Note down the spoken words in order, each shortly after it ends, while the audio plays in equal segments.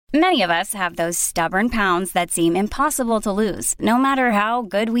Many of us have those stubborn pounds that seem impossible to lose, no matter how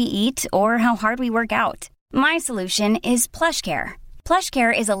good we eat or how hard we work out. My solution is PlushCare.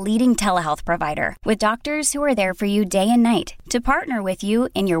 PlushCare is a leading telehealth provider with doctors who are there for you day and night to partner with you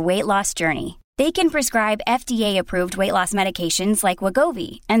in your weight loss journey. They can prescribe FDA-approved weight loss medications like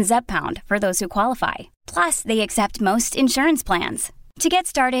Wegovy and Zepbound for those who qualify. Plus, they accept most insurance plans. To get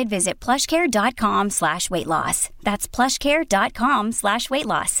started, visit plushcare.com/weightloss. That's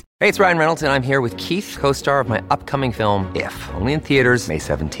plushcare.com/weightloss. Hey, it's Ryan Reynolds, and I'm here with Keith, co-star of my upcoming film, If, only in theaters May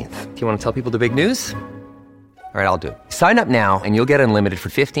 17th. Do you want to tell people the big news? All right, I'll do it. Sign up now and you'll get unlimited for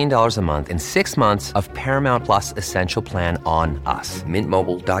 $15 a month and 6 months of Paramount Plus Essential Plan on us.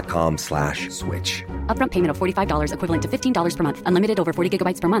 MintMobile.com/switch. Upfront payment of $45 equivalent to $15 per month. Unlimited over 40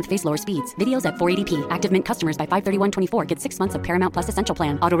 gigabytes per month. Face lower speeds. Videos at 480p. Active Mint customers by 531.24 get 6 months of Paramount Plus Essential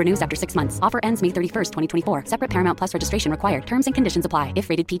Plan. Auto renews after 6 months. Offer ends May 31st, 2024. Separate Paramount Plus registration required. Terms and conditions apply if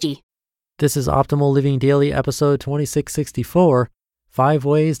rated PG. This is Optimal Living Daily, episode 2664, 5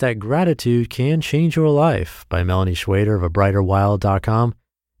 Ways That Gratitude Can Change Your Life by Melanie Schwader of abrighterwild.com.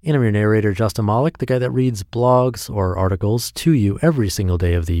 And I'm your narrator, Justin Malik, the guy that reads blogs or articles to you every single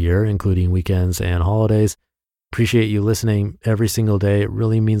day of the year, including weekends and holidays. Appreciate you listening every single day. It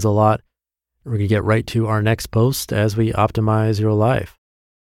really means a lot. We're going to get right to our next post as we optimize your life.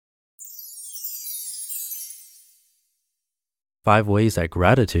 5 Ways That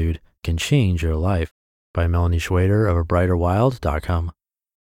Gratitude Can Change Your Life by Melanie Schwader of abrighterwild.com.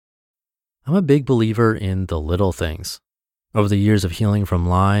 I'm a big believer in the little things. Over the years of healing from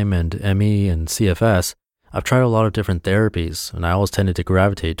Lyme and ME and CFS, I've tried a lot of different therapies, and I always tended to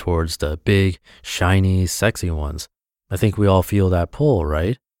gravitate towards the big, shiny, sexy ones. I think we all feel that pull,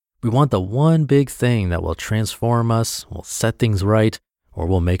 right? We want the one big thing that will transform us, will set things right, or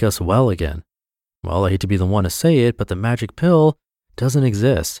will make us well again. Well, I hate to be the one to say it, but the magic pill doesn't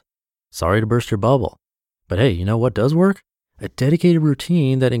exist. Sorry to burst your bubble. But hey, you know what does work? A dedicated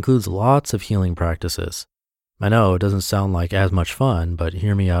routine that includes lots of healing practices. I know it doesn't sound like as much fun, but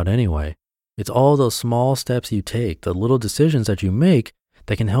hear me out anyway. It's all those small steps you take, the little decisions that you make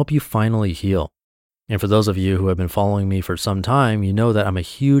that can help you finally heal. And for those of you who have been following me for some time, you know that I'm a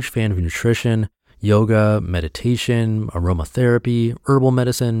huge fan of nutrition, yoga, meditation, aromatherapy, herbal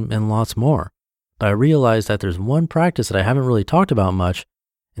medicine, and lots more. But I realized that there's one practice that I haven't really talked about much,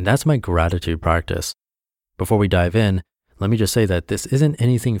 and that's my gratitude practice. Before we dive in, let me just say that this isn't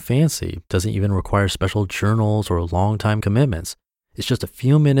anything fancy, doesn't even require special journals or long time commitments. It's just a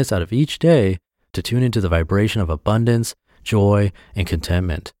few minutes out of each day to tune into the vibration of abundance, joy, and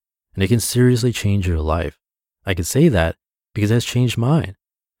contentment. And it can seriously change your life. I can say that because it has changed mine.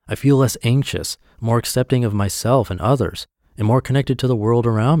 I feel less anxious, more accepting of myself and others, and more connected to the world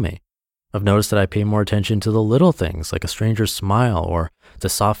around me. I've noticed that I pay more attention to the little things like a stranger's smile or the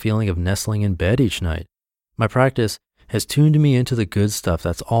soft feeling of nestling in bed each night. My practice has tuned me into the good stuff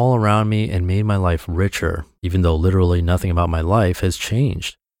that's all around me and made my life richer, even though literally nothing about my life has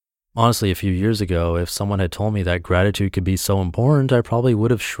changed. Honestly, a few years ago, if someone had told me that gratitude could be so important, I probably would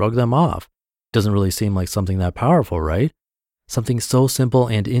have shrugged them off. Doesn't really seem like something that powerful, right? Something so simple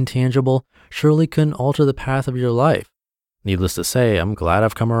and intangible surely couldn't alter the path of your life. Needless to say, I'm glad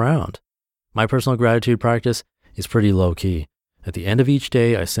I've come around. My personal gratitude practice is pretty low-key. At the end of each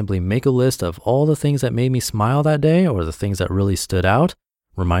day, I simply make a list of all the things that made me smile that day or the things that really stood out,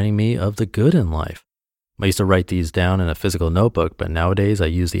 reminding me of the good in life. I used to write these down in a physical notebook, but nowadays I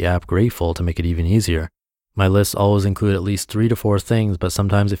use the app Grateful to make it even easier. My lists always include at least 3 to 4 things, but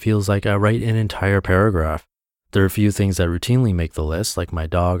sometimes it feels like I write an entire paragraph. There are a few things that routinely make the list, like my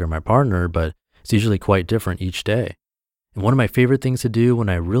dog or my partner, but it's usually quite different each day. And one of my favorite things to do when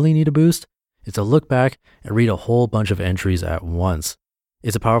I really need a boost is to look back and read a whole bunch of entries at once.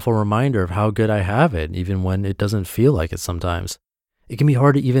 It's a powerful reminder of how good I have it, even when it doesn't feel like it sometimes. It can be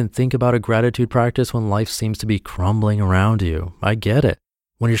hard to even think about a gratitude practice when life seems to be crumbling around you. I get it.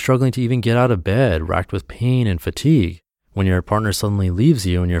 When you're struggling to even get out of bed, racked with pain and fatigue. When your partner suddenly leaves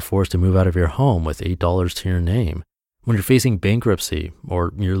you and you're forced to move out of your home with $8 to your name. When you're facing bankruptcy,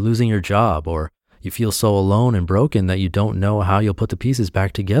 or you're losing your job, or you feel so alone and broken that you don't know how you'll put the pieces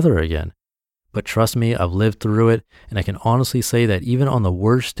back together again. But trust me, I've lived through it, and I can honestly say that even on the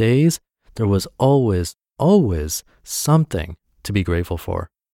worst days, there was always something to be grateful for.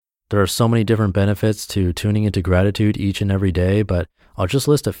 There are so many different benefits to tuning into gratitude each and every day, but I'll just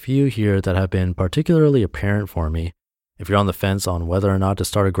list a few here that have been particularly apparent for me. If you're on the fence on whether or not to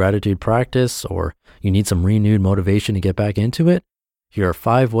start a gratitude practice, or you need some renewed motivation to get back into it, here are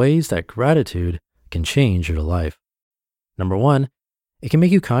 5 ways that gratitude can change your life. Number 1, it can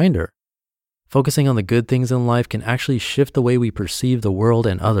make you kinder. Focusing on the good things in life can actually shift the way we perceive the world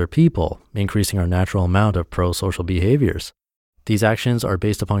and other people, increasing our natural amount of pro-social behaviors. These actions are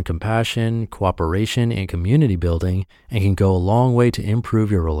based upon compassion, cooperation, and community building, and can go a long way to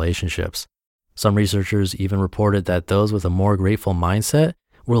improve your relationships. Some researchers even reported that those with a more grateful mindset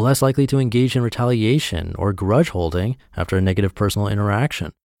were less likely to engage in retaliation or grudge holding after a negative personal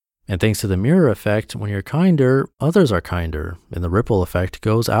interaction. And thanks to the mirror effect, when you're kinder, others are kinder, and the ripple effect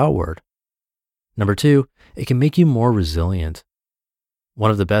goes outward. Number 2, it can make you more resilient. One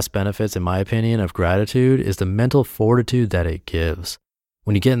of the best benefits, in my opinion, of gratitude is the mental fortitude that it gives.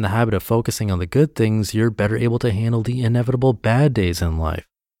 When you get in the habit of focusing on the good things, you're better able to handle the inevitable bad days in life.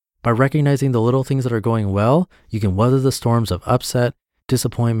 By recognizing the little things that are going well, you can weather the storms of upset,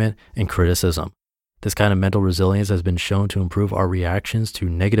 disappointment, and criticism. This kind of mental resilience has been shown to improve our reactions to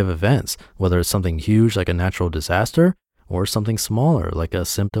negative events, whether it's something huge like a natural disaster or something smaller like a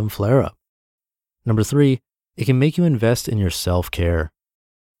symptom flare-up. Number 3, it can make you invest in your self-care.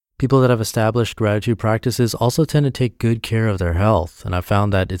 People that have established gratitude practices also tend to take good care of their health, and I've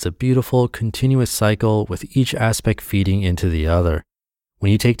found that it's a beautiful, continuous cycle with each aspect feeding into the other.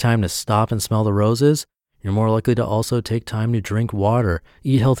 When you take time to stop and smell the roses, you're more likely to also take time to drink water,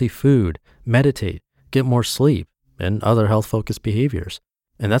 eat healthy food, meditate, get more sleep, and other health-focused behaviors.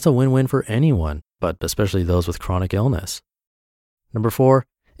 And that's a win-win for anyone, but especially those with chronic illness. Number 4,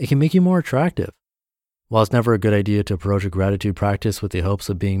 it can make you more attractive. While it's never a good idea to approach a gratitude practice with the hopes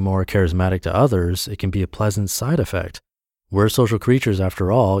of being more charismatic to others, it can be a pleasant side effect. We're social creatures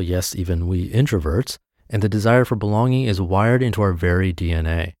after all, yes, even we introverts, and the desire for belonging is wired into our very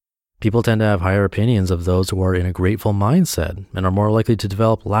DNA. People tend to have higher opinions of those who are in a grateful mindset and are more likely to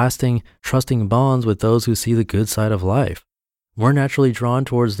develop lasting, trusting bonds with those who see the good side of life. We're naturally drawn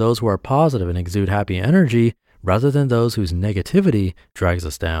towards those who are positive and exude happy energy rather than those whose negativity drags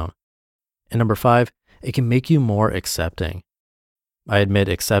us down. And number 5, it can make you more accepting. I admit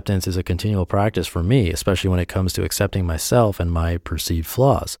acceptance is a continual practice for me, especially when it comes to accepting myself and my perceived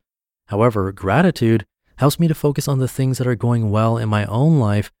flaws. However, gratitude helps me to focus on the things that are going well in my own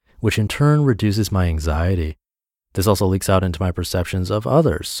life, which in turn reduces my anxiety. This also leaks out into my perceptions of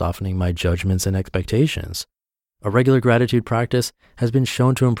others, softening my judgments and expectations. A regular gratitude practice has been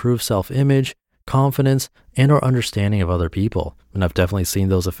shown to improve self-image, confidence, and our understanding of other people, and I've definitely seen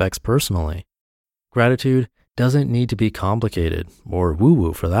those effects personally. Gratitude doesn't need to be complicated, or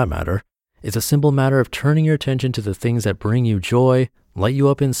woo-woo for that matter. It's a simple matter of turning your attention to the things that bring you joy, light you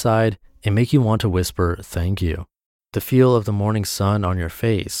up inside, and make you want to whisper thank you. The feel of the morning sun on your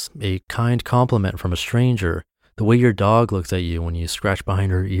face, a kind compliment from a stranger, the way your dog looks at you when you scratch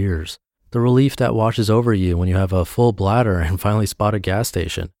behind her ears, the relief that washes over you when you have a full bladder and finally spot a gas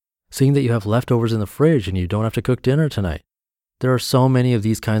station, seeing that you have leftovers in the fridge and you don't have to cook dinner tonight. There are so many of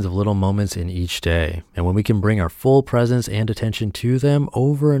these kinds of little moments in each day, and when we can bring our full presence and attention to them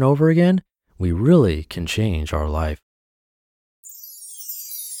over and over again, we really can change our life.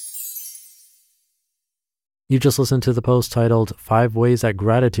 You just listened to the post titled 5 Ways That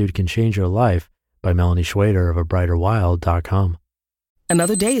Gratitude Can Change Your Life by Melanie Schwader of abrighterwild.com.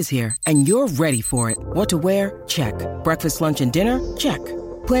 Another day is here, and you're ready for it. What to wear? Check. Breakfast, lunch, and dinner? Check.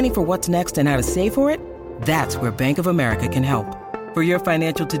 Planning for what's next and how to save for it? That's where Bank of America can help. For your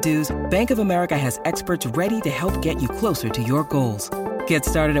financial to-dos, Bank of America has experts ready to help get you closer to your goals. Get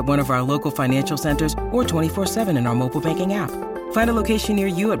started at one of our local financial centers or 24/7 in our mobile banking app. Find a location near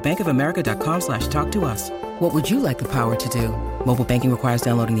you at bankofamerica.com/talktous. What would you like the power to do? Mobile banking requires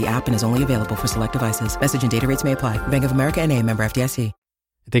downloading the app and is only available for select devices. Message and data rates may apply. Bank of America N.A., member FDIC.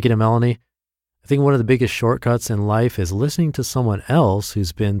 Thank you to Melanie. I think one of the biggest shortcuts in life is listening to someone else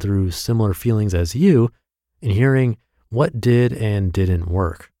who's been through similar feelings as you and hearing what did and didn't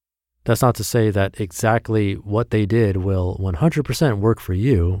work. That's not to say that exactly what they did will 100% work for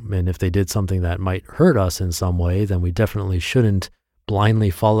you. And if they did something that might hurt us in some way, then we definitely shouldn't blindly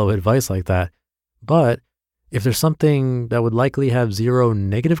follow advice like that. But if there's something that would likely have 0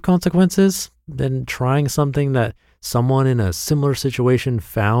 negative consequences, then trying something that someone in a similar situation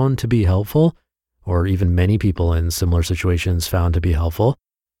found to be helpful, or even many people in similar situations found to be helpful,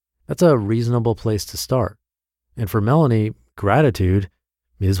 that's a reasonable place to start. And for Melanie, gratitude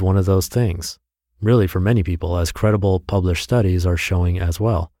is one of those things, really for many people, as credible published studies are showing as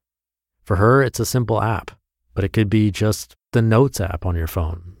well. For her, it's a simple app, but it could be just the Notes app on your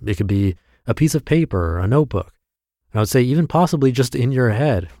phone. It could be a piece of paper, a notebook. And I would say even possibly just in your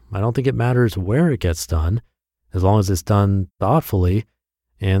head. I don't think it matters where it gets done, as long as it's done thoughtfully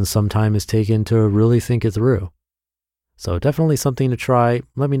and some time is taken to really think it through. So definitely something to try.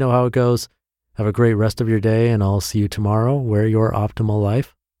 Let me know how it goes. Have a great rest of your day, and I'll see you tomorrow where your optimal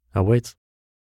life awaits.